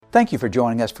Thank you for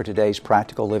joining us for today's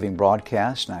Practical Living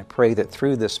broadcast, and I pray that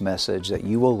through this message that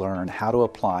you will learn how to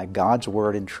apply God's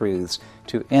Word and truths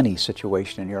to any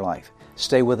situation in your life.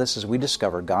 Stay with us as we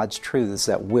discover God's truths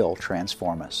that will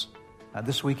transform us.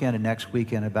 This weekend and next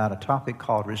weekend about a topic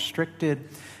called Restricted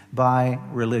by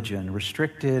Religion.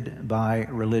 Restricted by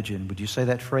Religion. Would you say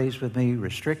that phrase with me?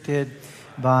 Restricted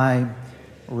by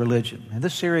Religion. In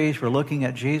this series, we're looking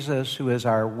at Jesus, who is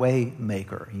our way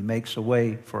maker. He makes a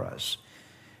way for us.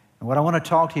 And what I want to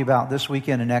talk to you about this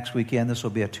weekend and next weekend, this will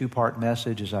be a two-part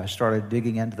message. As I started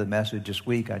digging into the message this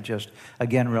week, I just,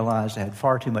 again, realized I had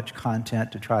far too much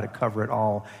content to try to cover it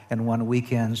all in one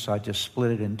weekend, so I just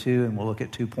split it in two, and we'll look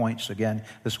at 2 points again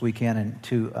this weekend and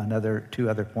two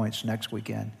other points next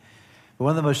weekend. But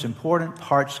one of the most important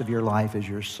parts of your life is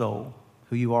your soul,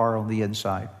 who you are on the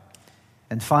inside,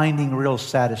 and finding real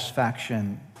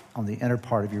satisfaction on the inner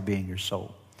part of your being, your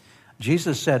soul.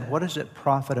 Jesus said, what does it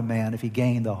profit a man if he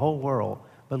gain the whole world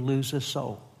but lose his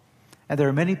soul? And there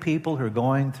are many people who are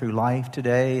going through life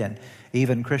today, and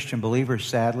even Christian believers,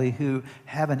 sadly, who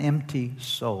have an empty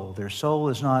soul. Their soul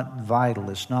is not vital,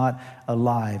 it's not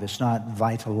alive, it's not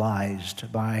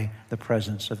vitalized by the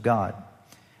presence of God.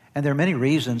 And there are many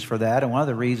reasons for that, and one of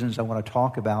the reasons I want to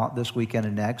talk about this weekend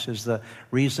and next is the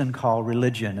reason called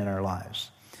religion in our lives.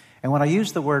 And when I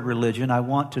use the word religion, I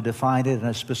want to define it in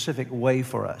a specific way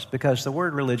for us, because the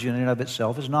word religion in and of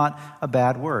itself is not a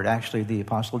bad word. Actually, the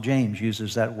Apostle James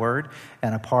uses that word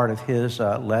in a part of his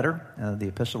letter, the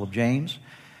Epistle of James.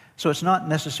 So it's not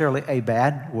necessarily a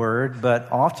bad word,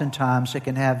 but oftentimes it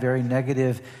can have very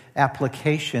negative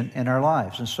application in our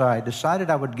lives. And so I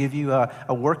decided I would give you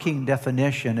a working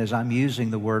definition as I'm using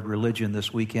the word religion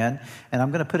this weekend. And I'm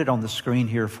going to put it on the screen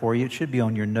here for you. It should be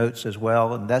on your notes as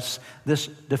well. And that's this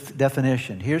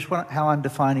definition. Here's how I'm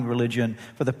defining religion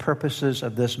for the purposes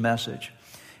of this message.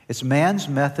 It's man's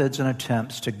methods and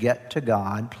attempts to get to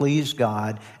God, please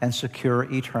God, and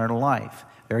secure eternal life.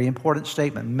 Very important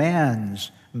statement.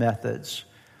 Man's methods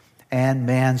and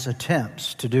man's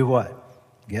attempts to do what?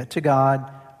 Get to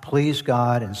God, please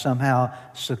God, and somehow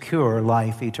secure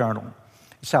life eternal.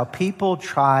 It's how people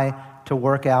try to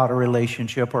work out a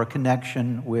relationship or a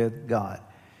connection with God.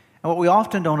 And what we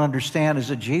often don't understand is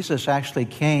that Jesus actually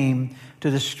came to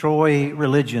destroy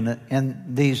religion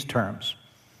in these terms.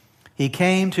 He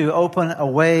came to open a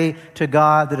way to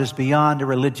God that is beyond a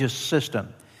religious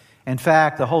system. In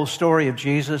fact, the whole story of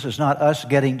Jesus is not us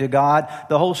getting to God.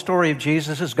 The whole story of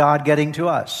Jesus is God getting to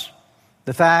us.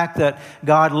 The fact that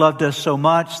God loved us so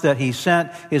much that He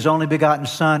sent His only begotten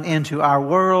Son into our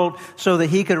world so that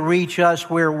He could reach us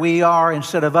where we are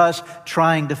instead of us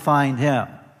trying to find Him.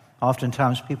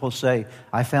 Oftentimes people say,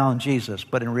 I found Jesus,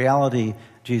 but in reality,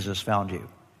 Jesus found you.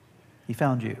 He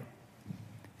found you.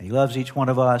 And He loves each one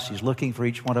of us. He's looking for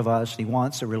each one of us. He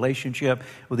wants a relationship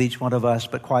with each one of us.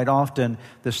 But quite often,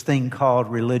 this thing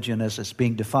called religion, as it's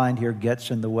being defined here,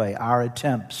 gets in the way. Our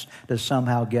attempts to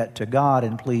somehow get to God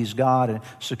and please God and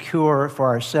secure for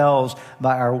ourselves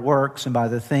by our works and by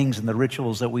the things and the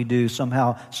rituals that we do,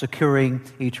 somehow securing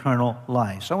eternal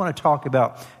life. So I want to talk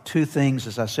about two things,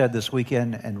 as I said, this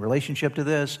weekend in relationship to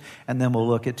this, and then we'll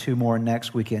look at two more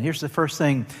next weekend. Here's the first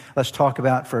thing let's talk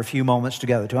about for a few moments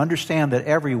together. To understand that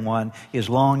everyone is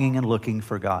longing and looking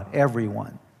for God.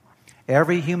 Everyone.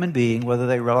 Every human being, whether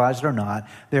they realize it or not,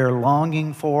 they're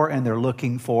longing for and they're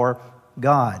looking for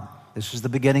God. This is the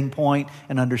beginning point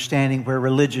in understanding where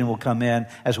religion will come in,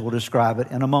 as we'll describe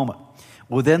it in a moment.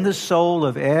 Within the soul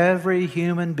of every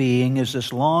human being is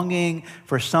this longing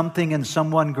for something and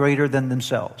someone greater than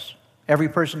themselves. Every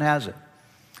person has it.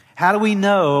 How do we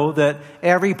know that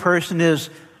every person is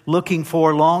looking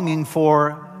for, longing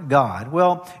for God?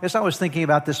 Well, as I was thinking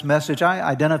about this message, I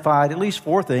identified at least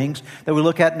 4 things that we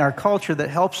look at in our culture that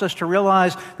helps us to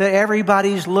realize that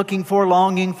everybody's looking for,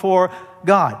 longing for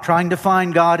God, trying to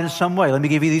find God in some way. Let me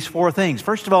give you these 4 things.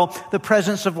 First of all, the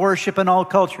presence of worship in all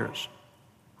cultures.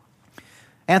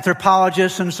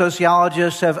 Anthropologists and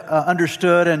sociologists have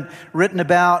understood and written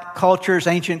about cultures,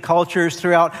 ancient cultures,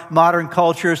 throughout modern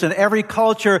cultures, and every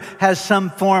culture has some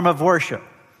form of worship.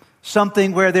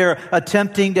 Something where they're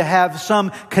attempting to have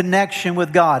some connection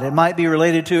with God. It might be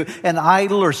related to an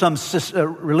idol or some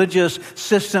religious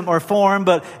system or form,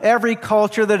 but every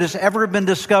culture that has ever been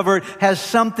discovered has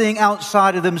something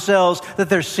outside of themselves that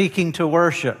they're seeking to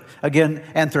worship. Again,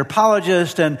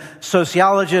 anthropologists and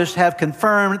sociologists have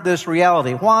confirmed this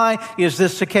reality. Why is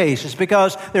this the case? It's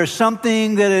because there's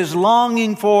something that is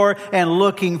longing for and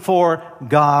looking for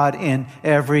God in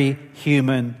every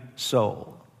human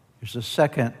soul. There's a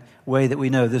second way that we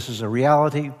know this is a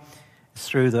reality. It's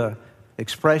through the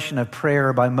expression of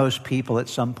prayer by most people at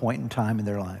some point in time in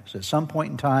their lives. At some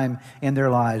point in time in their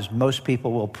lives, most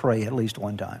people will pray at least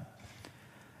one time.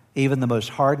 Even the most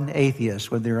hardened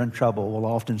atheists, when they're in trouble, will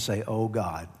often say, "Oh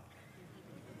God."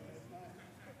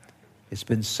 It's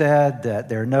been said that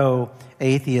there are no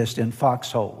atheists in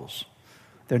foxholes.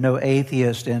 There are no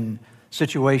atheists in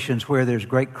situations where there's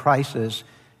great crisis.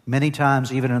 Many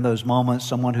times, even in those moments,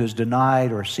 someone who's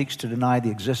denied or seeks to deny the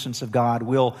existence of God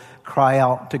will cry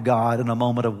out to God in a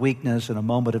moment of weakness, in a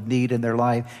moment of need in their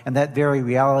life. And that very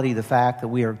reality, the fact that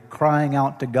we are crying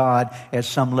out to God at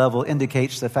some level,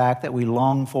 indicates the fact that we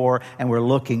long for and we're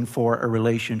looking for a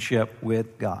relationship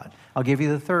with God. I'll give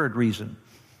you the third reason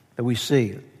that we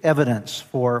see evidence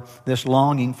for this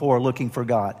longing for, looking for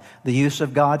God. The use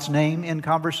of God's name in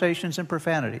conversations and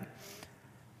profanity.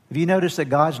 Have you noticed that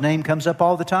God's name comes up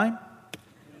all the time?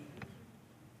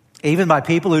 Even by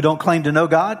people who don't claim to know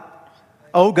God?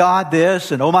 Oh God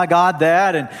this and oh my God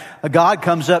that, and God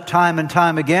comes up time and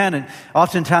time again. And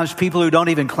oftentimes people who don't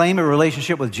even claim a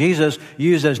relationship with Jesus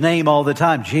use His name all the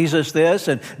time. Jesus this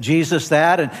and Jesus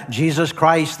that and Jesus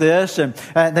Christ this. And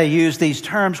they use these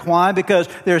terms. Why? Because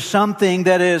there's something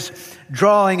that is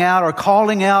drawing out or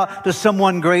calling out to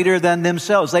someone greater than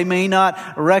themselves. They may not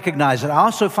recognize it. I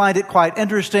also find it quite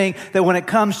interesting that when it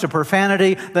comes to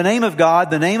profanity, the name of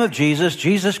God, the name of Jesus,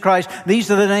 Jesus Christ,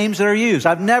 these are the names that are used.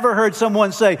 I've never heard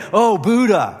someone say, "Oh,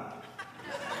 Buddha."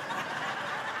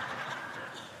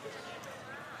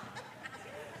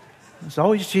 It's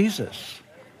always Jesus.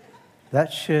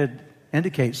 That should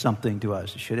indicate something to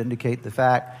us. It should indicate the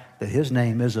fact that His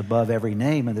name is above every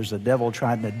name and there's a devil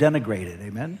trying to denigrate it.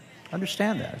 Amen?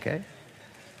 Understand that, okay?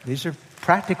 These are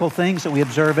practical things that we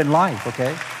observe in life,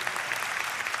 okay?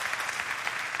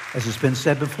 As it's been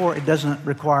said before, it doesn't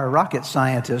require rocket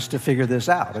scientists to figure this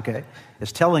out, okay?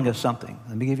 It's telling us something.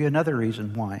 Let me give you another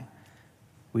reason why.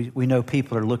 We know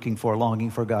people are looking for, longing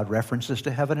for God. References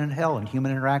to heaven and hell in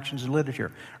human interactions and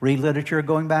literature. Read literature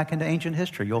going back into ancient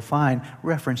history. You'll find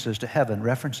references to heaven,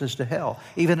 references to hell.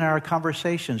 Even in our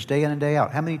conversations, day in and day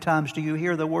out. How many times do you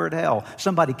hear the word hell?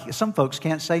 Some folks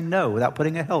can't say no without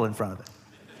putting a hell in front of it.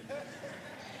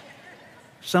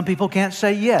 Some people can't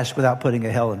say yes without putting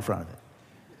a hell in front of it.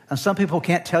 And some people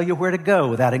can't tell you where to go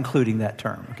without including that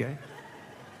term, okay?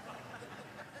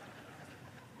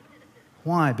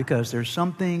 Why? Because there's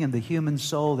something in the human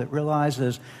soul that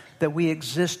realizes that we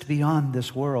exist beyond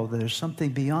this world, that there's something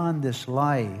beyond this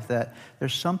life, that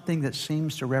there's something that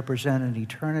seems to represent an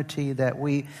eternity that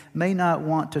we may not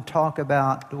want to talk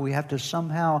about, but we have to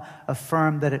somehow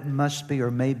affirm that it must be or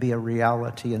may be a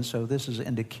reality. And so this is an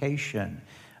indication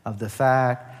of the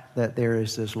fact that there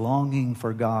is this longing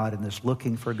for God and this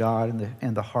looking for God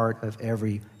in the heart of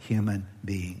every human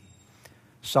being.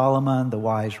 Solomon, the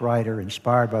wise writer,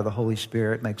 inspired by the Holy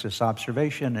Spirit, makes this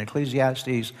observation in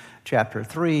Ecclesiastes chapter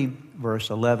 3, verse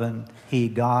 11. He,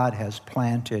 God, has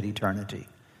planted eternity,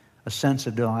 a sense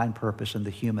of divine purpose in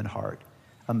the human heart,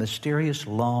 a mysterious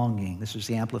longing, this is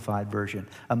the Amplified Version,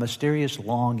 a mysterious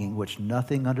longing which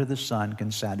nothing under the sun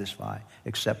can satisfy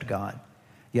except God.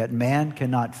 Yet man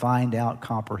cannot find out,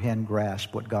 comprehend,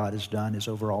 grasp what God has done, His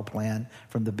overall plan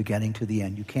from the beginning to the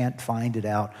end. You can't find it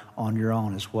out on your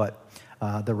own, is what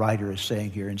the writer is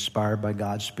saying here, inspired by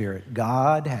God's Spirit.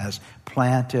 God has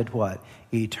planted what?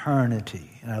 Eternity.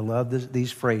 And I love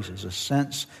these phrases. A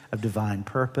sense of divine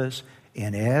purpose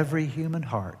in every human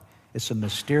heart. It's a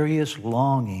mysterious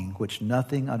longing which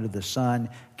nothing under the sun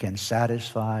can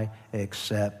satisfy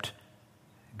except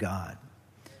God.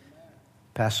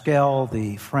 Pascal,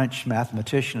 the French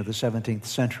mathematician of the 17th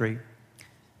century,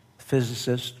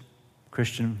 physicist,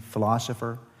 Christian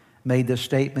philosopher, made this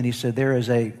statement. He said, there is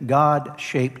a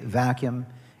God-shaped vacuum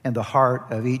in the heart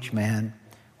of each man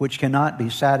which cannot be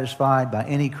satisfied by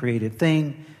any created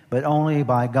thing, but only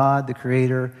by God the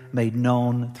Creator made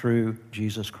known through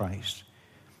Jesus Christ.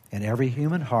 In every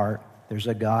human heart, there's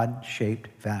a God-shaped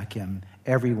vacuum.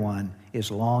 Everyone is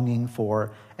longing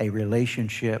for a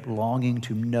relationship, longing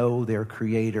to know their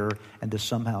Creator and to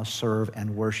somehow serve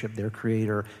and worship their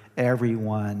Creator.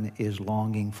 Everyone is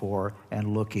longing for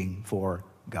and looking for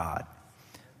God.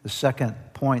 The second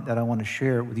point that I want to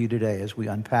share with you today as we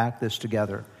unpack this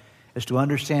together is to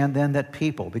understand then that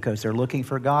people, because they're looking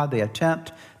for God, they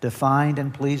attempt to find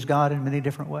and please God in many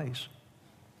different ways.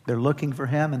 They're looking for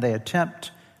Him and they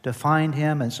attempt to find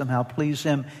Him and somehow please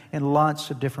Him in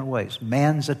lots of different ways.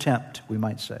 Man's attempt, we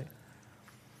might say.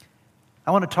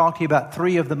 I want to talk to you about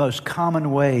three of the most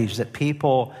common ways that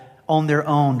people on their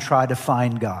own try to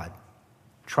find God,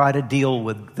 try to deal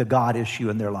with the God issue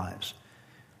in their lives.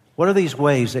 What are these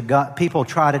ways that people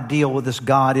try to deal with this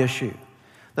God issue?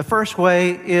 The first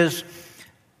way is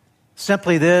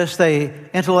Simply this, they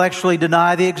intellectually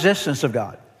deny the existence of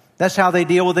God. That's how they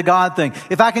deal with the God thing.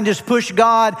 If I can just push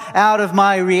God out of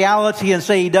my reality and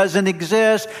say He doesn't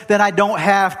exist, then I don't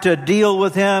have to deal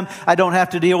with Him. I don't have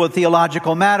to deal with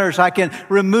theological matters. I can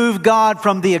remove God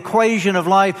from the equation of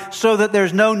life so that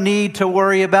there's no need to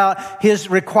worry about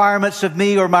His requirements of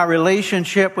me or my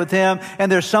relationship with Him.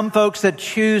 And there's some folks that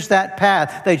choose that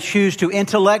path. They choose to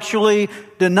intellectually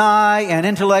deny and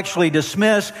intellectually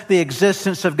dismiss the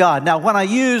existence of God. Now, when I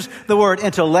use the word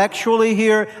intellectually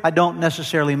here, I don't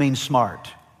necessarily mean smart.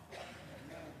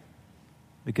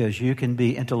 Because you can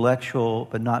be intellectual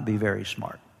but not be very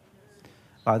smart.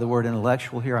 By the word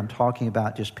intellectual here, I'm talking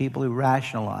about just people who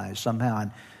rationalize somehow,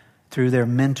 and through their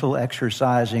mental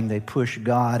exercising, they push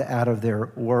God out of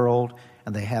their world,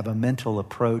 and they have a mental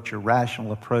approach, a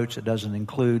rational approach that doesn't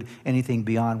include anything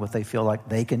beyond what they feel like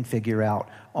they can figure out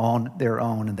on their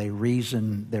own, and they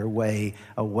reason their way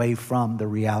away from the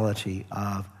reality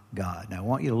of God. Now, I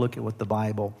want you to look at what the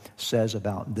Bible says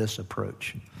about this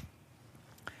approach.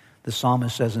 The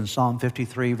psalmist says in Psalm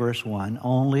 53, verse 1,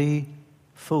 "Only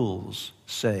fools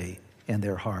say in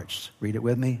their hearts." Read it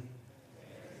with me.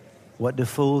 What do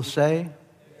fools say?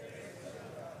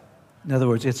 In other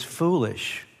words, it's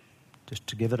foolish. Just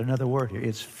to give it another word here,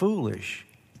 it's foolish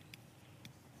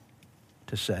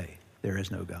to say there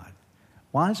is no God.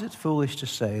 Why is it foolish to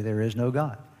say there is no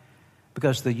God?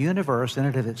 Because the universe in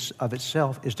and of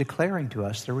itself is declaring to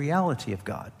us the reality of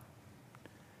God.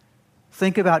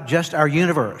 Think about just our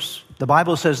universe. The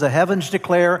Bible says the heavens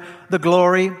declare the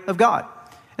glory of God.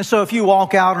 And so if you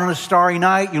walk out on a starry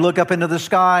night, you look up into the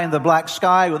sky and the black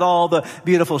sky with all the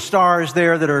beautiful stars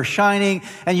there that are shining,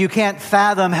 and you can't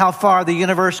fathom how far the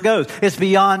universe goes. It's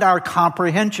beyond our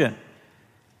comprehension.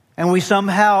 And we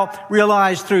somehow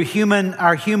realize through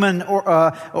our human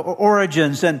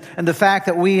origins and the fact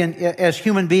that we as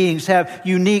human beings have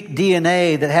unique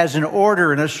DNA that has an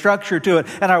order and a structure to it,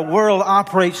 and our world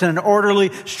operates in an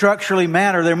orderly, structurally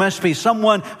manner. There must be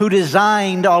someone who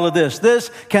designed all of this. This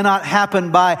cannot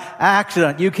happen by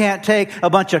accident. You can't take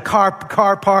a bunch of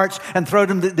car parts and throw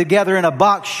them together in a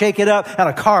box, shake it up, and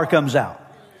a car comes out.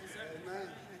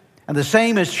 And the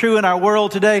same is true in our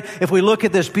world today. If we look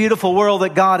at this beautiful world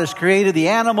that God has created, the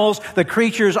animals, the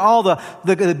creatures, all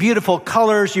the beautiful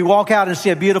colors, you walk out and see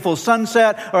a beautiful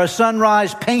sunset or a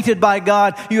sunrise painted by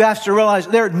God, you have to realize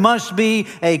there must be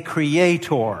a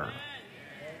creator.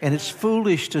 And it's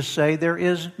foolish to say there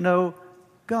is no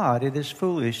God. It is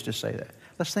foolish to say that.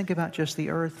 Let's think about just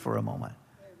the earth for a moment.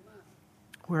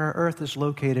 Where our earth is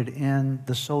located in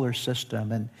the solar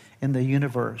system and in the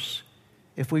universe.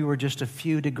 If we were just a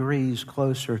few degrees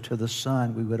closer to the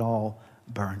sun, we would all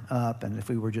burn up. And if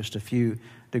we were just a few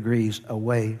degrees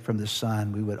away from the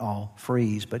sun, we would all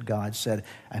freeze. But God said,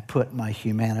 I put my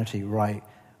humanity right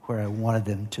where I wanted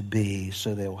them to be,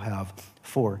 so they'll have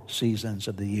 4 seasons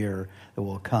of the year. There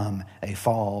will come a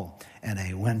fall and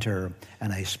a winter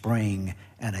and a spring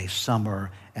and a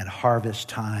summer and harvest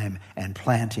time and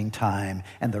planting time,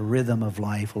 and the rhythm of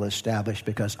life will establish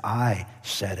because I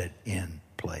set it in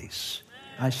place.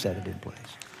 I set it in place.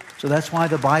 So that's why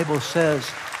the Bible says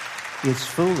it's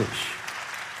foolish.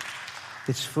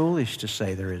 It's foolish to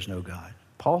say there is no God.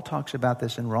 Paul talks about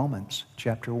this in Romans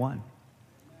chapter 1.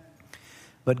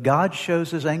 But God shows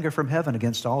His anger from heaven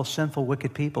against all sinful,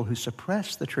 wicked people who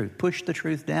suppress the truth, push the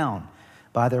truth down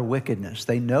by their wickedness.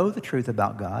 They know the truth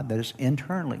about God, that is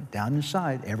internally, down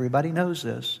inside. Everybody knows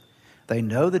this. They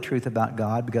know the truth about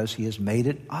God because He has made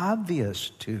it obvious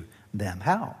to them.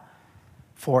 How?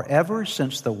 For ever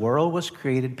since the world was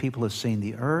created, people have seen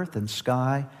the earth and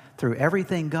sky. Through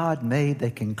everything God made,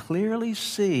 they can clearly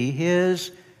see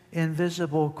His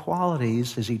invisible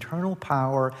qualities, His eternal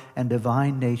power and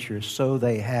divine nature, so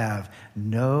they have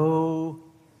no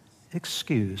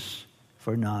excuse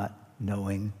for not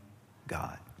knowing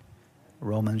God.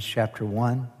 Romans chapter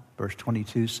 1, verse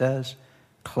 22 says,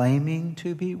 claiming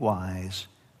to be wise,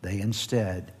 they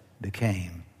instead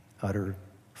became utter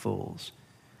fools.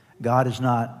 God is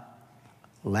not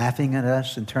laughing at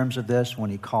us in terms of this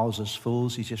when He calls us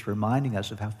fools. He's just reminding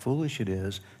us of how foolish it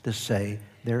is to say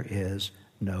there is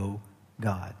no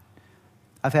God.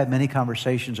 I've had many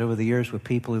conversations over the years with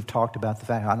people who've talked about the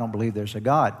fact I don't believe there's a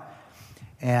God.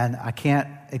 And I can't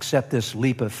accept this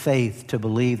leap of faith to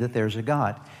believe that there's a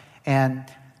God. And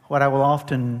what I will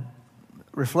often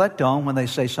reflect on when they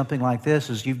say something like this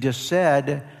is, you've just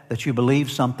said that you believe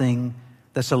something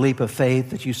that's a leap of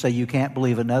faith, that you say you can't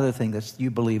believe another thing that you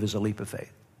believe is a leap of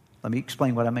faith. Let me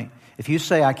explain what I mean. If you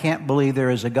say I can't believe there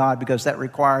is a God because that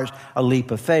requires a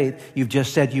leap of faith, you've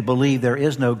just said you believe there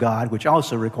is no God, which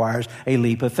also requires a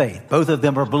leap of faith. Both of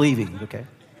them are believing, okay?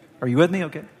 Are you with me?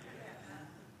 Okay.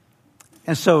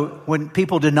 And so when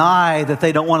people deny that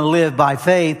they don't want to live by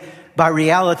faith, by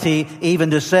reality,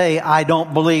 even to say, I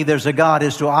don't believe there's a God,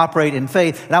 is to operate in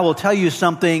faith. And I will tell you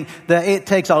something, that it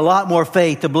takes a lot more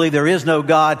faith to believe there is no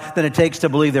God than it takes to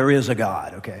believe there is a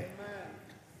God, okay?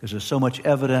 Because there's so much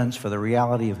evidence for the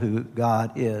reality of who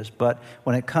God is. But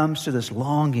when it comes to this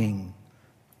longing,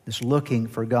 this looking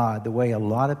for God, the way a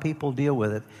lot of people deal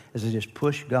with it is they just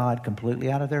push God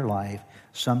completely out of their life.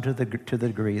 Some to the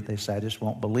degree they say, I just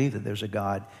won't believe that there's a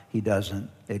God. He doesn't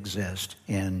exist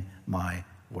in my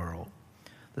world.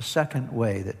 The second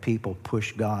way that people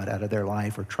push God out of their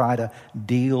life or try to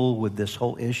deal with this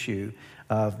whole issue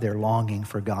of their longing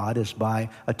for God is by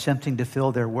attempting to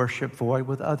fill their worship void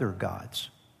with other gods.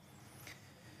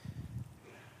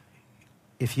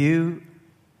 If you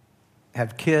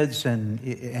have kids and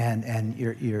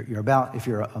you're about, if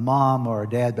you're a mom or a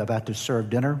dad about to serve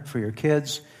dinner for your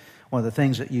kids, one of the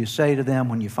things that you say to them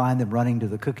when you find them running to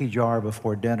the cookie jar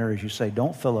before dinner is you say,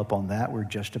 don't fill up on that. We're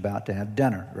just about to have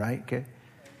dinner, right? Okay.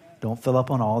 Don't fill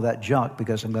up on all that junk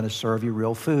because I'm going to serve you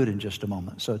real food in just a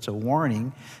moment. So it's a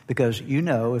warning because you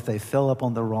know if they fill up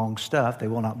on the wrong stuff, they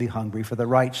will not be hungry for the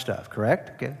right stuff,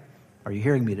 correct? Okay. Are you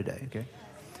hearing me today? Okay.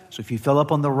 So if you fill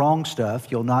up on the wrong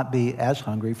stuff, you'll not be as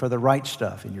hungry for the right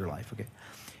stuff in your life, okay?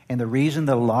 And the reason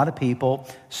that a lot of people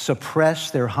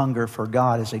suppress their hunger for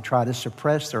God is they try to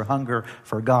suppress their hunger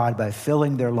for God by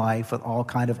filling their life with all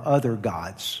kind of other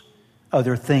gods,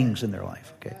 other things in their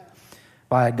life, okay?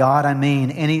 By a God, I mean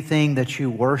anything that you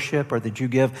worship or that you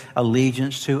give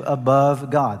allegiance to above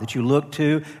God, that you look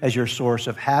to as your source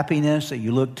of happiness, that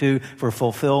you look to for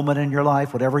fulfillment in your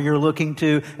life, whatever you're looking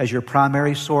to as your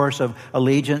primary source of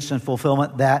allegiance and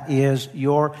fulfillment, that is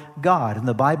your God. And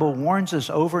the Bible warns us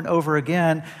over and over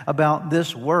again about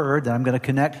this word that I'm going to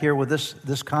connect here with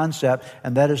this concept,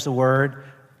 and that is the word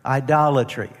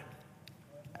idolatry.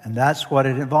 And that's what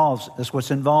it involves. That's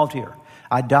what's involved here.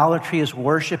 Idolatry is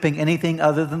worshiping anything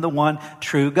other than the one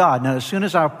true God. Now, as soon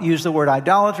as I use the word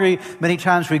idolatry, many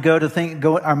times we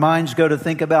our minds go to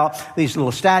think about these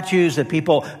little statues that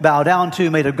people bow down to,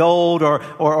 made of gold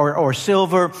or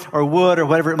silver or wood or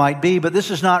whatever it might be. But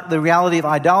this is not the reality of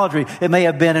idolatry. It may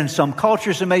have been in some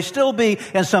cultures. It may still be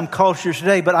in some cultures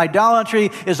today. But idolatry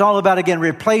is all about, again,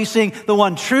 replacing the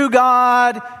one true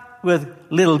God with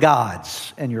little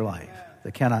gods in your life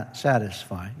that cannot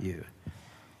satisfy you.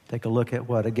 Take a look at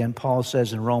what, again, Paul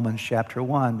says in Romans chapter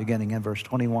 1, beginning in verse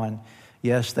 21.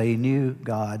 Yes, they knew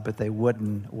God, but they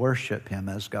wouldn't worship him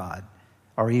as God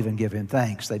or even give him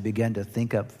thanks. They began to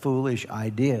think up foolish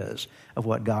ideas of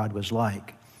what God was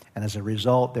like. And as a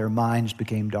result, their minds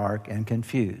became dark and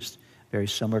confused, very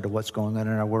similar to what's going on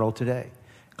in our world today.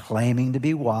 Claiming to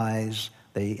be wise,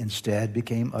 they instead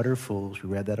became utter fools. We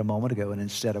read that a moment ago. And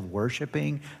instead of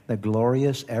worshiping the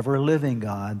glorious, ever-living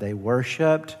God, they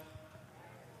worshiped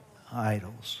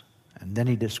idols. And then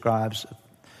he describes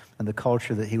in the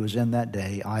culture that he was in that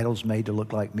day, idols made to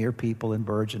look like mere people and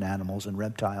birds and animals and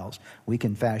reptiles. We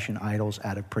can fashion idols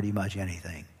out of pretty much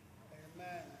anything.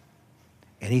 Amen.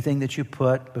 Anything that you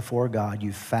put before God,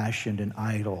 you fashioned an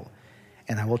idol.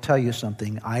 And I will tell you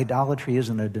something, idolatry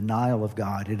isn't a denial of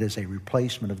God. It is a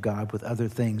replacement of God with other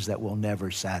things that will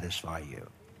never satisfy you.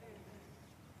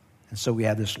 And so we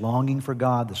have this longing for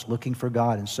God, this looking for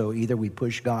God. And so either we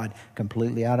push God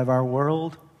completely out of our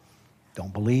world,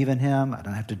 don't believe in him, I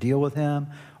don't have to deal with him,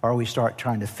 or we start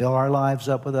trying to fill our lives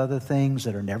up with other things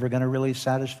that are never going to really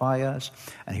satisfy us.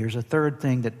 And here's a third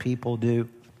thing that people do,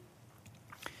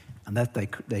 and that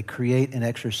they create and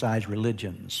exercise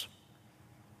religions.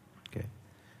 Okay.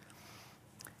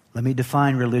 Let me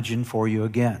define religion for you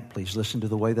again. Please listen to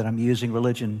the way that I'm using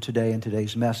religion today in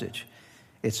today's message.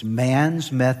 It's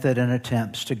man's method and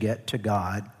attempts to get to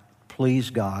God,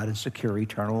 please God, and secure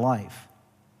eternal life.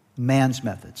 Man's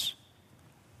methods.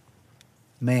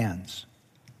 Man's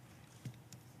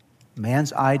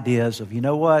ideas of, you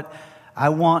know what? I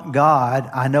want God.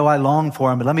 I know I long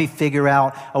for him, but let me figure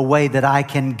out a way that I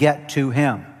can get to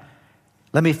him.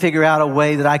 Let me figure out a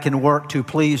way that I can work to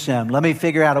please him. Let me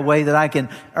figure out a way that I can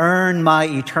earn my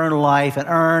eternal life and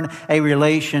earn a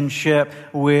relationship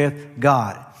with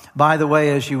God. By the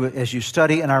way, as you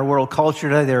study in our world culture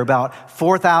today, there are about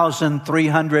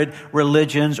 4,300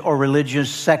 religions or religious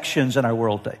sections in our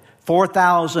world today.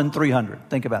 4,300.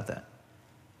 Think about that.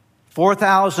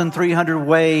 4,300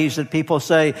 ways that people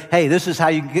say, hey, this is how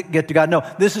you get to God. No,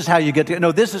 this is how you get to God.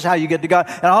 No, this is how you get to God.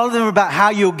 And all of them are about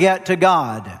how you get to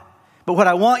God. But what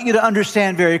I want you to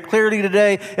understand very clearly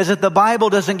today is that the Bible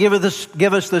doesn't give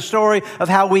us the story of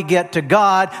how we get to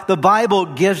God. The Bible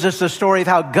gives us the story of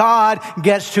how God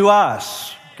gets to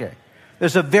us. Okay.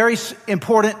 There's a very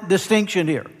important distinction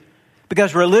here.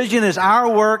 Because religion is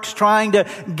our works trying to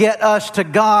get us to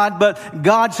God, but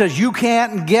God says, you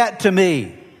can't get to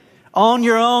me. On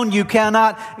your own, you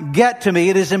cannot get to me.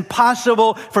 It is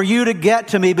impossible for you to get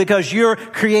to me because you're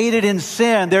created in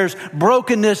sin. There's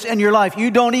brokenness in your life.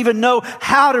 You don't even know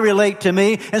how to relate to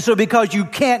me. And so because you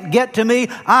can't get to me,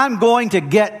 I'm going to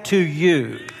get to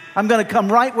you. I'm going to come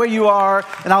right where you are,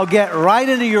 and I'll get right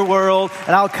into your world,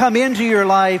 and I'll come into your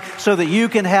life so that you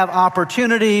can have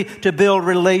opportunity to build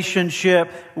relationship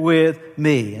with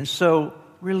me. And so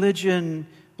religion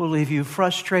will leave you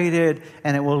frustrated,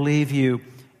 and it will leave you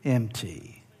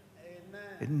empty. Amen.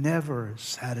 It never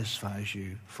satisfies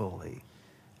you fully.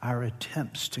 Our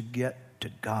attempts to get to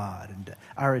God, and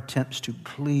our attempts to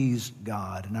please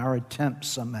God, and our attempts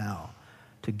somehow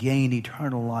to gain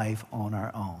eternal life on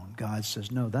our own. God says,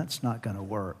 no, that's not going to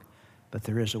work, but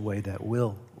there is a way that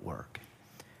will work.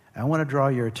 I want to draw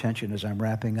your attention as I'm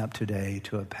wrapping up today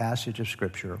to a passage of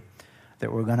Scripture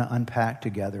that we're going to unpack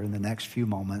together in the next few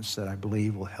moments that I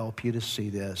believe will help you to see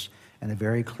this in a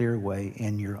very clear way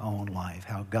in your own life,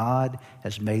 how God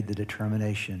has made the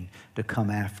determination to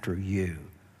come after you.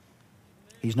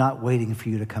 He's not waiting for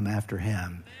you to come after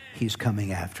him. He's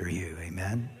coming after you.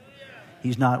 Amen?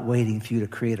 He's not waiting for you to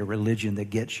create a religion that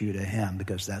gets you to him,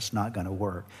 because that's not going to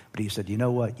work. But he said, you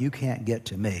know what? You can't get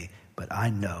to me, but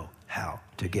I know how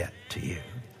to get to you.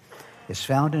 It's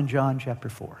found in John chapter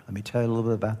 4. Let me tell you a little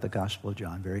bit about the Gospel of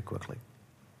John very quickly.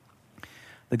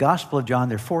 The Gospel of John,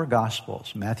 there are 4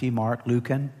 Gospels: Matthew, Mark, Luke,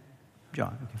 and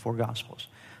John. 4 Gospels.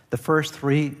 The first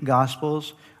 3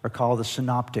 Gospels are called the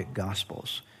Synoptic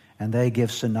Gospels, and they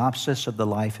give synopsis of the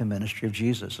life and ministry of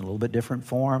Jesus in a little bit different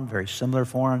form, very similar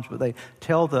forms, but they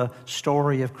tell the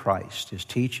story of Christ, his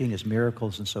teaching, his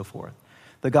miracles, and so forth.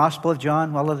 The Gospel of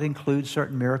John, while it includes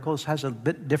certain miracles, has a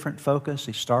bit different focus.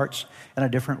 He starts in a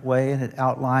different way, and it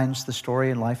outlines the story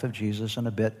and life of Jesus in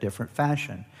a bit different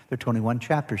fashion. There are 21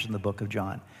 chapters in the book of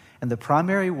John. And the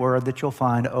primary word that you'll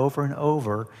find over and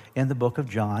over in the book of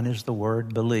John is the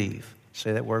word believe.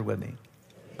 Say that word with me.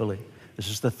 Believe. This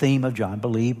is the theme of John.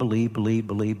 Believe, believe, believe,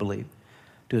 believe, believe.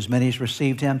 To as many as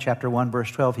received him, chapter 1, verse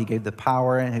 12, he gave the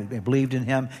power, and they believed in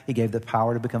him. He gave the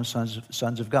power to become sons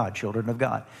of God, children of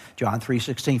God. John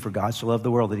 3:16, for God so loved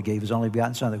the world that he gave his only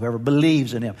begotten Son, that whoever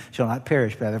believes in him shall not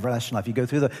perish but have everlasting life. You go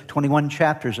through the 21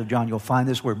 chapters of John, you'll find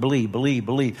this word, believe, believe,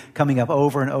 believe, coming up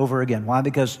over and over again. Why?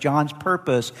 Because John's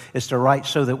purpose is to write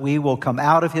so that we will come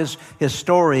out of his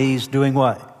stories doing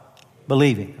what?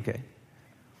 Believing, okay.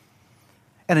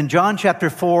 And in John chapter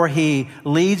 4, he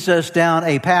leads us down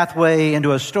a pathway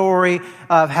into a story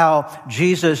of how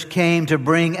Jesus came to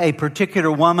bring a particular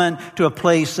woman to a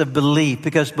place of belief,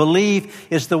 because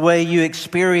belief is the way you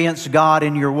experience God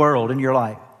in your world, in your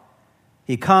life.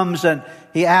 He comes and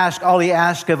all he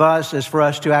asks of us is for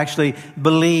us to actually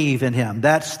believe in him.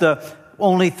 That's the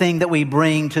only thing that we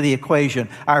bring to the equation,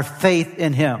 our faith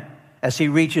in him as he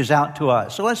reaches out to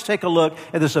us. So let's take a look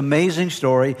at this amazing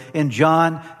story in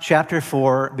John chapter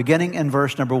 4, beginning in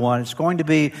verse number 1. It's going to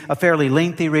be a fairly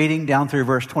lengthy reading down through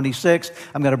verse 26.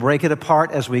 I'm going to break it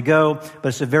apart as we go, but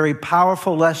it's a very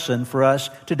powerful lesson for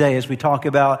us today as we talk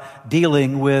about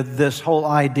dealing with this whole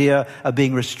idea of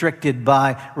being restricted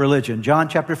by religion. John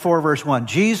chapter 4, verse 1.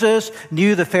 Jesus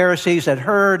knew the Pharisees had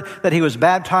heard that he was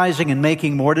baptizing and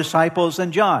making more disciples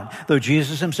than John. Though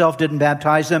Jesus himself didn't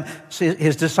baptize them,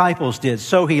 his disciples did.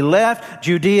 So he left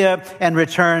Judea and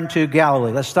returned to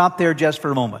Galilee. Let's stop there just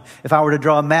for a moment. If I were to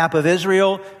draw a map of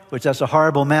Israel, which that's a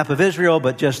horrible map of Israel,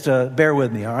 but just bear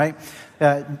with me, all right?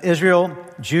 Israel,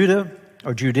 Judah,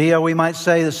 or Judea, we might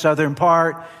say, the southern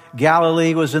part.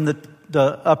 Galilee was in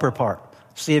the upper part.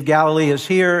 Sea of Galilee is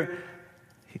here.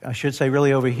 I should say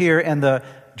really over here. And the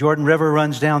Jordan River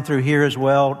runs down through here as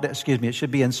well. Excuse me, it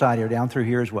should be inside here, down through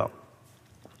here as well.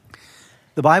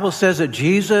 The Bible says that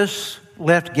Jesus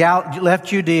left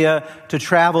Judea to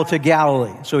travel to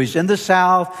Galilee. So he's in the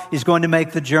south. He's going to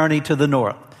make the journey to the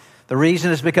north. The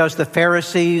reason is because the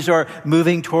Pharisees are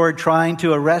moving toward trying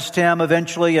to arrest him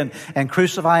eventually and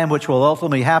crucify him, which will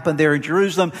ultimately happen there in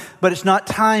Jerusalem. But it's not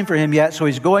time for him yet, so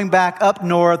he's going back up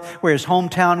north where his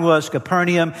hometown was,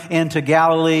 Capernaum, into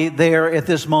Galilee there at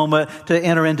this moment to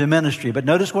enter into ministry. But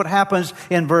notice what happens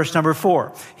in verse number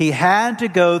 4. He had to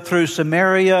go through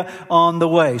Samaria on the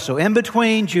way. So in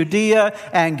between Judea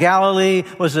and Galilee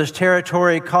was this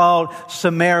territory called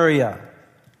Samaria.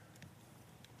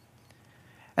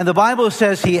 And the Bible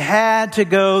says he had to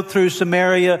go through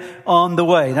Samaria on the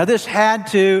way. Now, this "had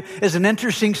to" is an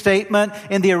interesting statement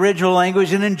in the original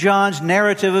language and in John's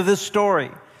narrative of this story.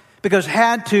 Because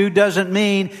had to doesn't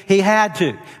mean he had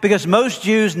to. Because most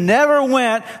Jews never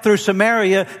went through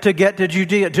Samaria to get to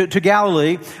Judea, to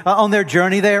Galilee on their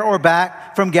journey there or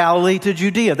back from Galilee to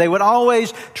Judea. They would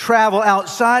always travel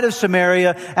outside of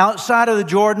Samaria, outside of the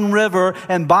Jordan River,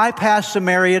 and bypass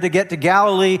Samaria to get to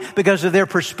Galilee because of their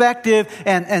perspective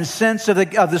and sense of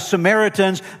the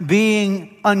Samaritans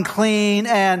being unclean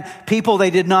and people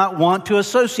they did not want to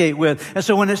associate with. And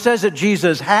so when it says that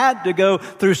Jesus had to go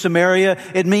through Samaria,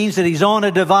 it means that he's on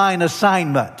a divine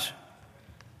assignment.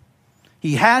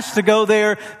 He has to go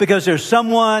there because there's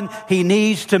someone he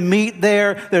needs to meet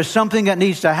there. There's something that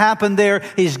needs to happen there.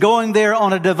 He's going there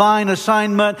on a divine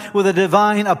assignment with a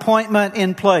divine appointment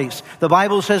in place. The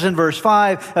Bible says in verse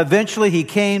 5, eventually he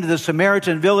came to the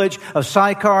Samaritan village of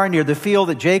Sychar near the field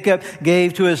that Jacob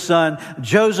gave to his son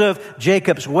Joseph.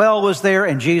 Jacob's well was there,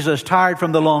 and Jesus, tired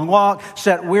from the long walk,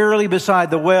 sat wearily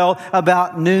beside the well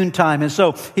about noontime. And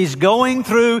so he's going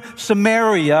through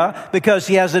Samaria because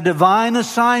he has a divine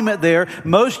assignment there.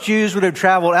 Most Jews would have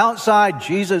traveled outside.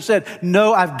 Jesus said,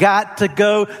 no, I've got to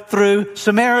go through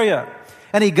Samaria.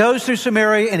 And he goes through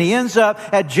Samaria and he ends up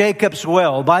at Jacob's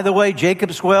well. By the way,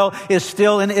 Jacob's well is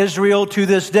still in Israel to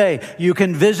this day. You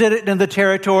can visit it in the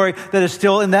territory that is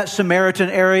still in that Samaritan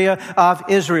area of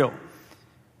Israel.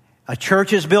 A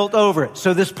church is built over it.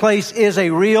 So this place is a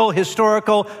real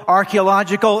historical,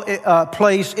 archaeological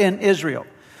place in Israel.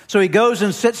 So he goes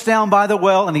and sits down by the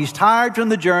well, and he's tired from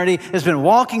the journey, has been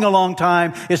walking a long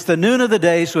time. It's the noon of the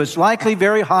day, so it's likely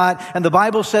very hot. And the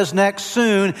Bible says next,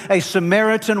 soon a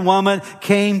Samaritan woman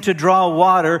came to draw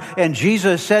water, and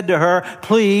Jesus said to her,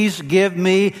 please give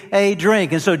me a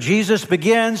drink. And so Jesus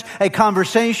begins a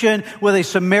conversation with a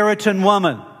Samaritan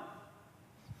woman.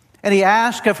 And he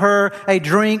asked of her a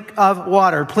drink of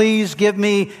water. Please give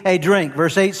me a drink.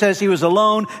 Verse 8 says he was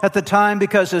alone at the time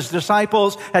because his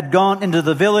disciples had gone into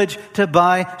the village to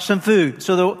buy some food.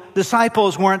 So the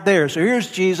disciples weren't there. So here's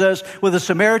Jesus with a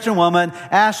Samaritan woman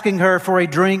asking her for a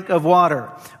drink of water.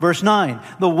 Verse 9,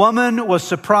 the woman was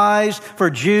surprised,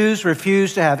 for Jews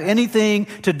refused to have anything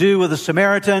to do with the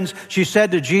Samaritans. She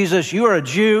said to Jesus, you are a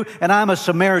Jew and I'm a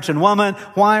Samaritan woman.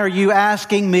 Why are you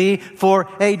asking me for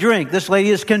a drink? This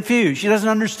lady is confused. She doesn't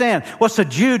understand. What's a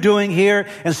Jew doing here?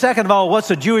 And second of all,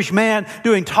 what's a Jewish man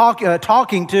doing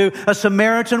talking to a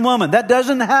Samaritan woman? That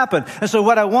doesn't happen. And so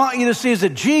what I want you to see is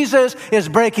that Jesus is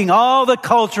breaking all the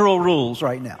cultural rules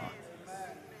right now.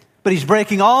 But he's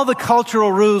breaking all the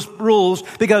cultural rules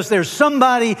because there's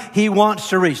somebody he wants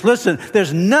to reach. Listen,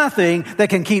 there's nothing that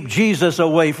can keep Jesus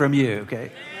away from you, okay?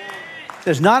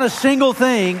 There's not a single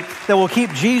thing that will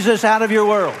keep Jesus out of your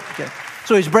world, okay?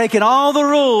 So he's breaking all the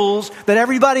rules that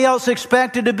everybody else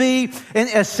expected to be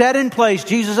set in place.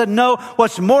 Jesus said, no,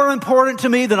 what's more important to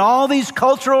me than all these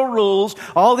cultural rules,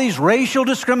 all these racial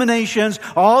discriminations,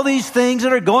 all these things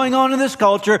that are going on in this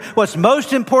culture, what's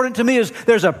most important to me is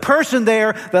there's a person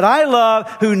there that I love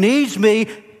who needs me.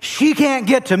 She can't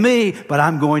get to me, but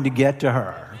I'm going to get to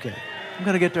her. Okay, I'm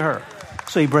going to get to her.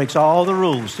 So he breaks all the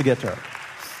rules to get to her.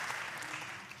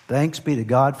 Thanks be to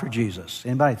God for Jesus.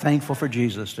 Anybody thankful for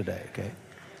Jesus today? Okay.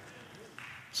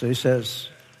 So he says,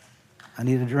 I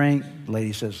need a drink. The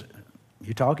lady says,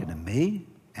 you're talking to me?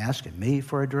 Asking me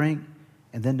for a drink?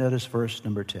 And then notice verse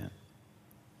number 10.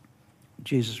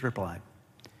 Jesus replied,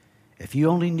 if you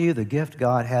only knew the gift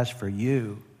God has for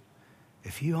you,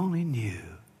 if you only knew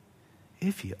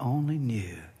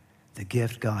the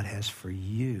gift God has for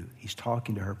you, he's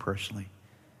talking to her personally,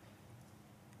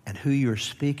 and who you're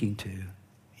speaking to,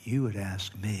 you would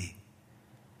ask me,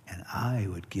 and I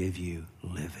would give you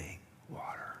living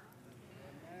water.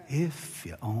 If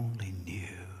you only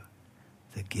knew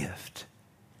the gift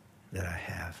that I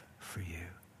have for you.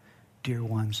 Dear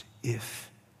ones, if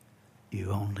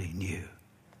you only knew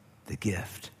the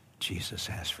gift Jesus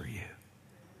has for you.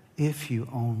 If you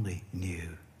only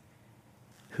knew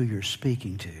who you're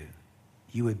speaking to,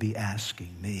 you would be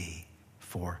asking me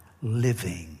for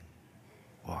living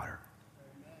water.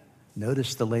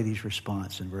 Notice the lady's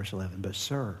response in verse 11. But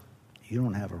sir, you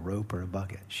don't have a rope or a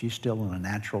bucket. She's still on a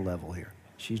natural level here.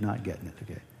 She's not getting it,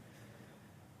 okay?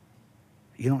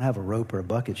 You don't have a rope or a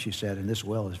bucket, she said, and this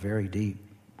well is very deep.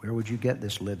 Where would you get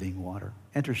this living water?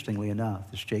 Interestingly enough,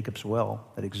 this Jacob's well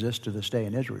that exists to this day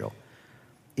in Israel,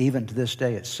 even to this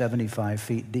day, it's 75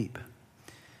 feet deep.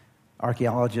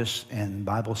 Archaeologists and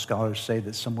Bible scholars say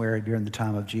that somewhere during the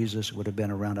time of Jesus, it would have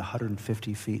been around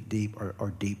 150 feet deep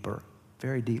or deeper.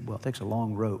 Very deep well. It takes a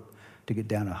long rope to get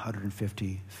down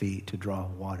 150 feet to draw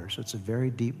water. So it's a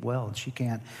very deep well. And she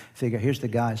can't figure, here's the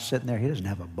guy sitting there. He doesn't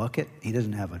have a bucket. He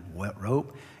doesn't have a wet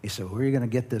rope. He said, where are you going to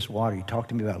get this water? You talk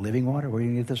to me about living water. Where are you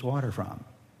going to get this water from?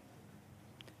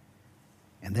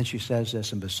 And then she says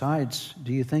this, and besides,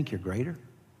 do you think you're greater?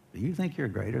 Do you think you're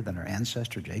greater than our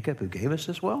ancestor Jacob who gave us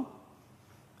this well?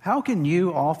 How can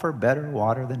you offer better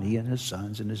water than he and his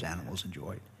sons and his animals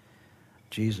enjoyed?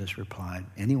 Jesus replied,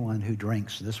 anyone who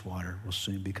drinks this water will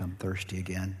soon become thirsty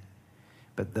again.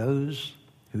 But those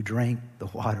who drink the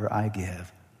water I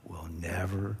give will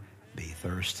never be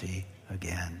thirsty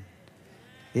again.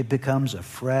 It becomes a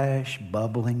fresh,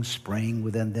 bubbling spring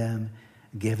within them,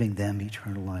 giving them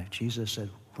eternal life. Jesus said,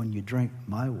 when you drink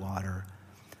my water,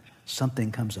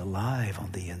 something comes alive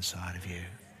on the inside of you.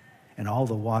 And all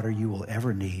the water you will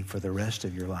ever need for the rest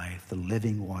of your life, the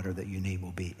living water that you need,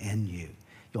 will be in you.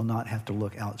 You'll not have to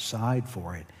look outside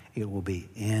for it. It will be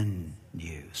in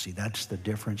you. See, that's the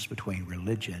difference between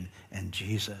religion and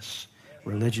Jesus.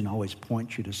 Religion always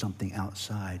points you to something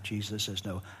outside. Jesus says,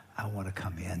 no, I want to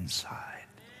come inside.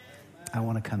 I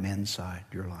want to come inside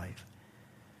your life.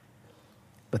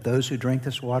 But those who drink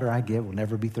this water I give will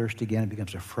never be thirsty again. It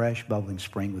becomes a fresh, bubbling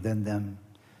spring within them,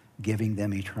 giving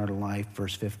them eternal life.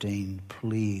 Verse 15,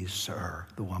 please, sir,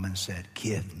 the woman said,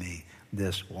 give me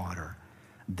this water.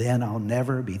 Then I'll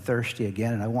never be thirsty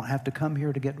again, and I won't have to come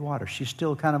here to get water. She's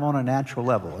still kind of on a natural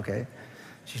level, okay?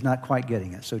 She's not quite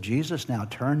getting it. So Jesus now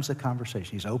turns the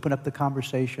conversation. He's opened up the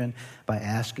conversation by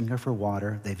asking her for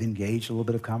water. They've engaged a little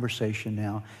bit of conversation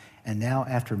now. And now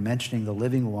after mentioning the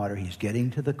living water, he's getting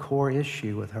to the core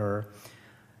issue with her.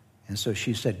 And so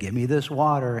she said, give me this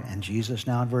water. And Jesus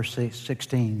now in verse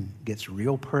 16 gets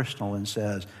real personal and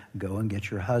says, go and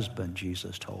get your husband,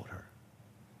 Jesus told her.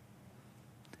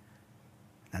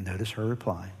 And notice her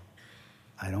reply,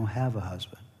 I don't have a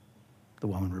husband. The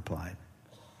woman replied.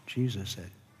 Jesus said,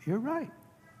 you're right.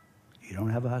 You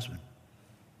don't have a husband.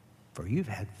 For you've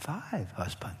had 5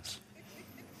 husbands.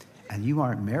 And you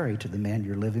aren't married to the man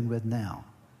you're living with now.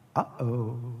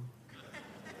 Uh-oh.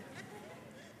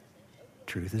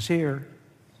 Truth is here.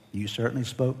 You certainly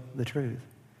spoke the truth.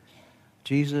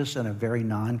 Jesus, in a very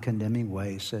non-condemning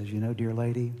way, says, you know, dear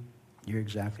lady, you're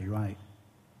exactly right.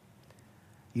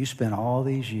 You spent all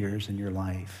these years in your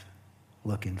life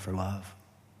looking for love.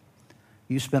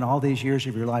 You spent all these years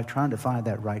of your life trying to find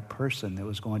that right person that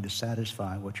was going to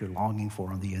satisfy what you're longing for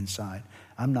on the inside.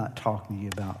 I'm not talking to you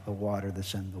about the water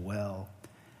that's in the well.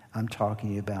 I'm talking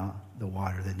to you about the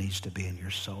water that needs to be in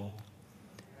your soul.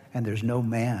 And there's no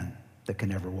man that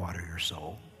can ever water your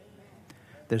soul.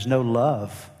 There's no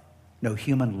love, no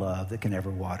human love that can ever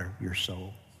water your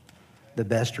soul. The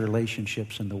best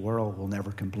relationships in the world will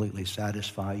never completely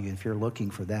satisfy you. If you're looking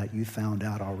for that, you found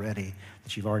out already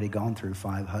that you've already gone through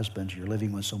 5 husbands. You're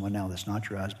living with someone now that's not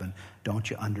your husband. Don't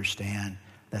you understand?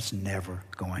 That's never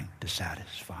going to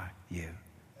satisfy you.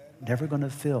 Never going to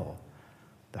fill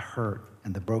the hurt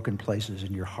and the broken places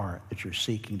in your heart that you're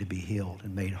seeking to be healed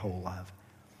and made whole of.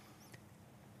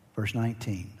 Verse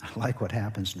 19, I like what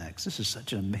happens next. This is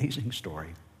such an amazing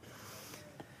story.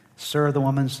 Sir, the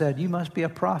woman said, you must be a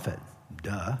prophet.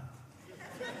 Duh.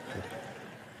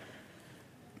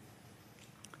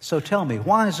 So tell me,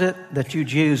 why is it that you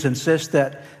Jews insist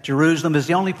that Jerusalem is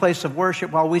the only place of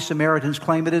worship while we Samaritans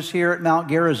claim it is here at Mount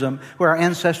Gerizim where our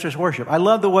ancestors worship? I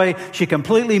love the way she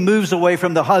completely moves away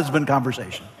from the husband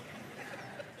conversation.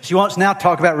 She wants now to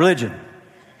talk about religion.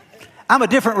 I'm a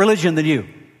different religion than you.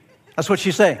 That's what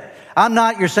she's saying. I'm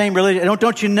not your same religion.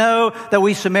 Don't you know that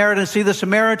we Samaritans, see, the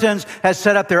Samaritans had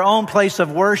set up their own place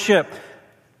of worship.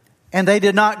 And they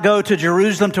did not go to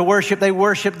Jerusalem to worship. They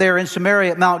worshiped there in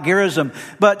Samaria at Mount Gerizim.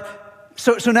 But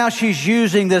so now she's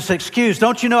using this excuse.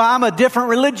 Don't you know I'm a different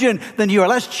religion than you are?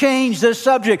 Let's change this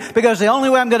subject because the only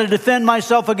way I'm going to defend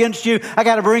myself against you, I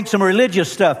got to bring some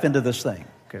religious stuff into this thing.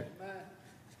 Okay.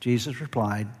 Jesus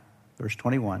replied, verse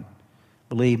 21,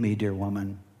 believe me, dear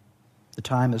woman, the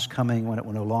time is coming when it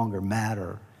will no longer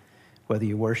matter whether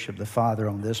you worship the Father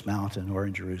on this mountain or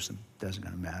in Jerusalem. It doesn't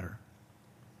going to matter.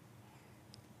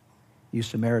 You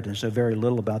Samaritans know very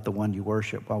little about the one you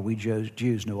worship, while we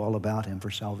Jews know all about him, for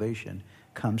salvation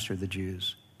comes through the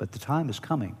Jews. But the time is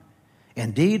coming.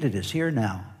 Indeed, it is here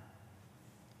now,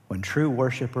 when true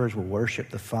worshipers will worship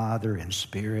the Father in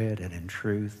spirit and in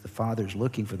truth. The Father is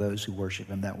looking for those who worship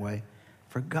him that way.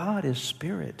 For God is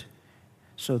spirit,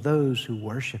 so those who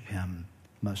worship him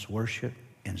must worship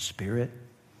in spirit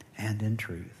and in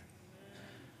truth.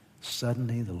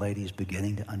 Suddenly, the lady's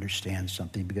beginning to understand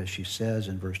something because she says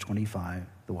in verse 25,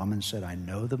 the woman said, I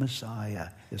know the Messiah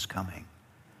is coming.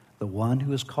 The one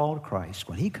who is called Christ.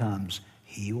 When he comes,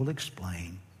 he will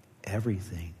explain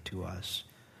everything to us.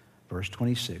 Verse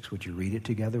 26, would you read it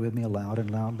together with me aloud and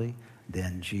loudly?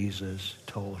 Then Jesus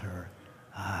told her,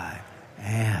 I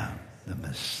am the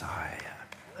Messiah.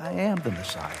 I am the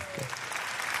Messiah. Okay.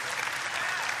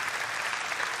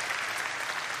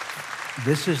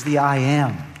 This is the I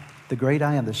am, the great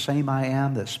I am, the same I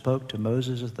am that spoke to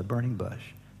Moses at the burning bush.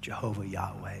 Jehovah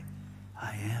Yahweh,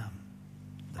 I am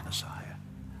the Messiah.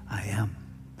 I am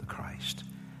the Christ.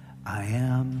 I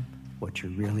am what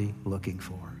you're really looking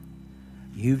for.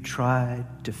 You've tried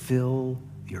to fill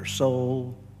your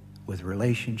soul with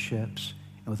relationships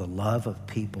and with a love of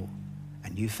people,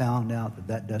 and you found out that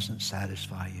that doesn't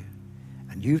satisfy you.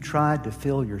 And you've tried to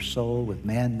fill your soul with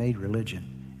man-made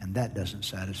religion, and that doesn't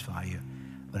satisfy you.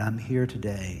 But I'm here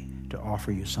today to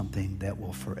offer you something that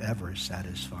will forever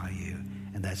satisfy you,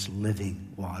 and that's living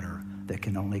water that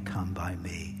can only come by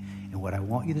me. And what I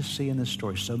want you to see in this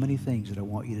story, so many things that I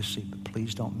want you to see, but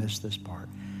please don't miss this part.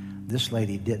 This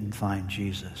lady didn't find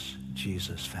Jesus.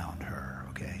 Jesus found her,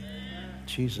 okay?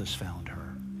 Jesus found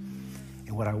her.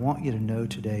 And what I want you to know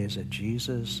today is that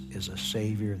Jesus is a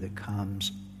Savior that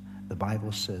comes, the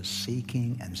Bible says,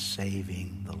 seeking and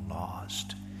saving the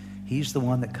lost. He's the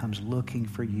one that comes looking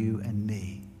for you and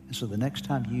me. And so the next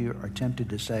time you are tempted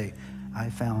to say, I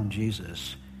found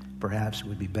Jesus, perhaps it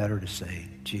would be better to say,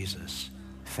 Jesus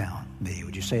found me.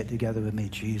 Would you say it together with me?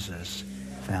 Jesus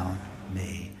found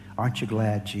me. Aren't you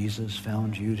glad Jesus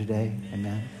found you today?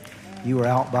 Amen. You were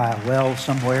out by a well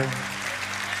somewhere.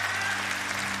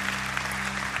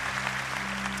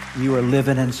 You were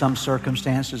living in some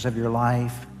circumstances of your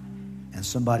life, and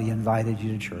somebody invited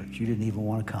you to church. You didn't even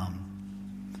want to come.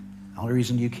 The only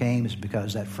reason you came is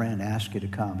because that friend asked you to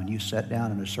come, and you sat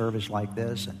down in a service like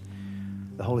this, and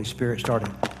the Holy Spirit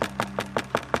started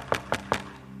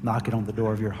knocking on the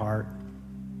door of your heart,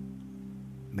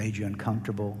 made you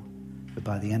uncomfortable, but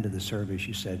by the end of the service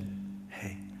you said,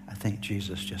 hey, I think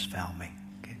Jesus just found me.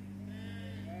 Okay.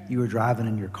 You were driving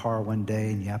in your car one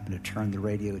day and you happen to turn the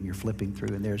radio and you're flipping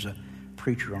through and there's a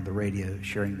preacher on the radio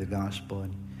sharing the gospel,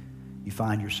 and you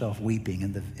find yourself weeping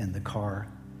in the car,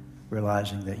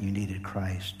 realizing that you needed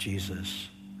Christ. Jesus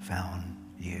found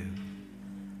you.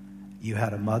 You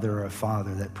had a mother or a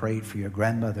father that prayed for you, a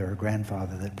grandmother or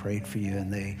grandfather that prayed for you,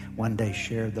 and they one day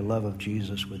shared the love of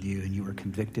Jesus with you, and you were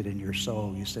convicted in your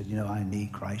soul. You said, I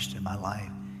need Christ in my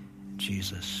life.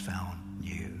 Jesus found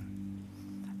you.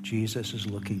 Jesus is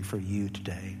looking for you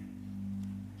today.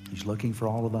 He's looking for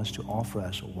all of us to offer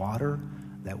us water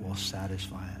that will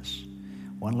satisfy us.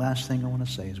 One last thing I want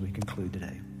to say as we conclude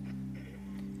today.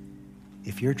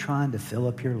 If you're trying to fill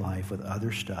up your life with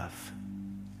other stuff,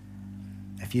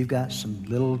 if you've got some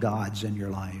little gods in your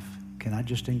life, can I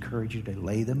just encourage you to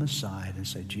lay them aside and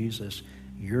say, Jesus,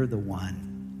 you're the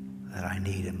one that I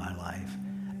need in my life.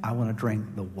 I want to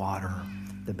drink the water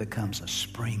that becomes a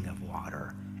spring of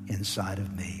water inside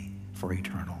of me for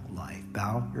eternal life.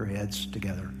 Bow your heads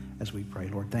together as we pray.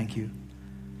 Lord, thank you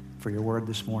for your word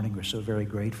this morning. We're so very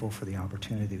grateful for the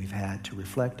opportunity we've had to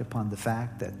reflect upon the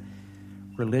fact that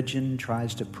religion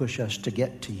tries to push us to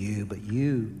get to you, but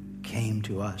you came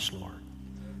to us, Lord,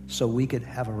 so we could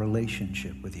have a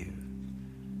relationship with you.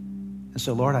 And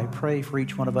so, Lord, I pray for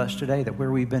each one of us today that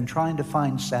where we've been trying to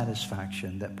find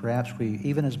satisfaction, that perhaps we,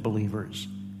 even as believers,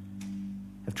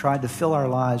 have tried to fill our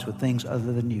lives with things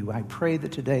other than you. I pray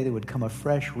that today there would come a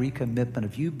fresh recommitment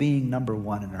of you being number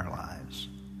one in our lives,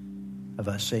 of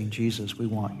us saying, Jesus, we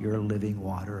want your living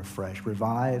water afresh.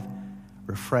 Revive,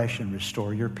 refresh, and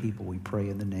restore your people, we pray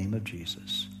in the name of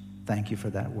Jesus. Thank you for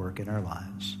that work in our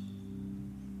lives.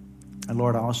 And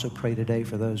Lord, I also pray today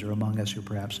for those who are among us who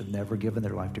perhaps have never given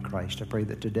their life to Christ. I pray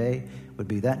that today would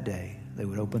be that day they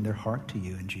would open their heart to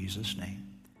you in Jesus' name.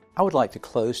 I would like to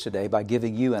close today by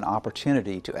giving you an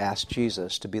opportunity to ask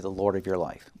Jesus to be the Lord of your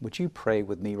life. Would you pray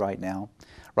with me right now?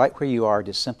 Right where you are,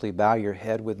 just simply bow your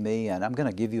head with me, and I'm going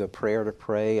to give you a prayer to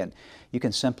pray, and you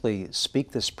can simply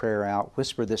speak this prayer out,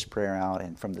 whisper this prayer out,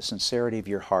 and from the sincerity of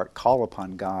your heart, call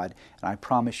upon God, and I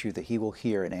promise you that He will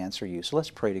hear and answer you. So let's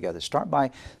pray together. Start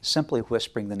by simply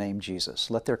whispering the name Jesus.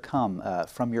 Let there come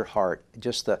from your heart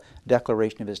just the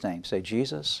declaration of His name. Say,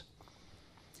 Jesus,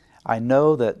 I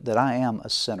know that I am a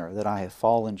sinner, that I have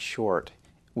fallen short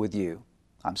with you.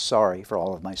 I'm sorry for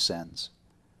all of my sins.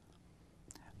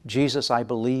 Jesus, I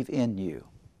believe in you.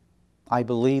 I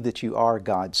believe that you are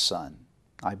God's Son.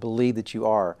 I believe that you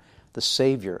are the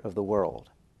Savior of the world.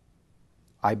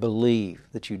 I believe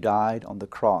that you died on the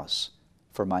cross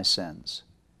for my sins.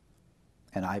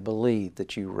 And I believe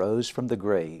that you rose from the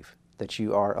grave, that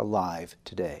you are alive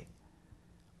today.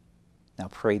 Now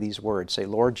pray these words. Say,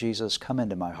 Lord Jesus, come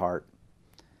into my heart.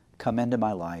 Come into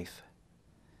my life.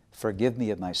 Forgive me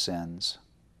of my sins.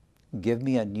 Give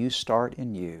me a new start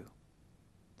in you.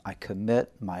 I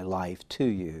commit my life to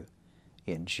you.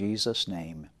 In Jesus'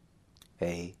 name,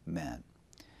 amen.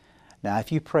 Now,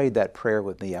 if you prayed that prayer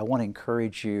with me, I want to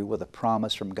encourage you with a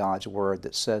promise from God's Word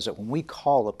that says that when we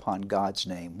call upon God's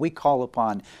name, we call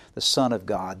upon the Son of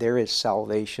God, there is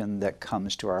salvation that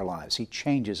comes to our lives. He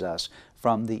changes us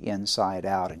from the inside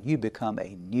out, and you become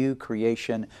a new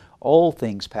creation. Old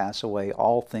things pass away,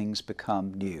 all things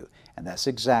become new. And that's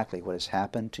exactly what has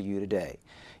happened to you today.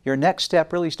 Your next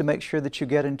step really is to make sure that you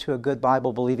get into a good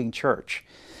Bible-believing church.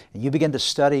 And you begin to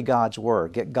study God's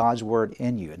Word, get God's Word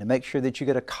in you, and to make sure that you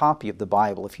get a copy of the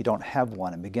Bible if you don't have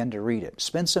one and begin to read it.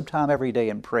 Spend some time every day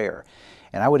in prayer.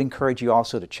 And I would encourage you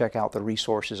also to check out the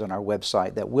resources on our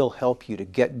website that will help you to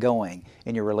get going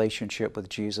in your relationship with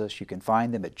Jesus. You can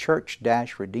find them at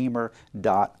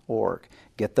church-redeemer.org.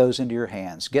 Get those into your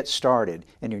hands. Get started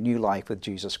in your new life with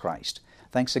Jesus Christ.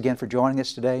 Thanks again for joining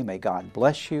us today. May God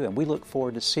bless you, and we look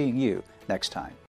forward to seeing you next time.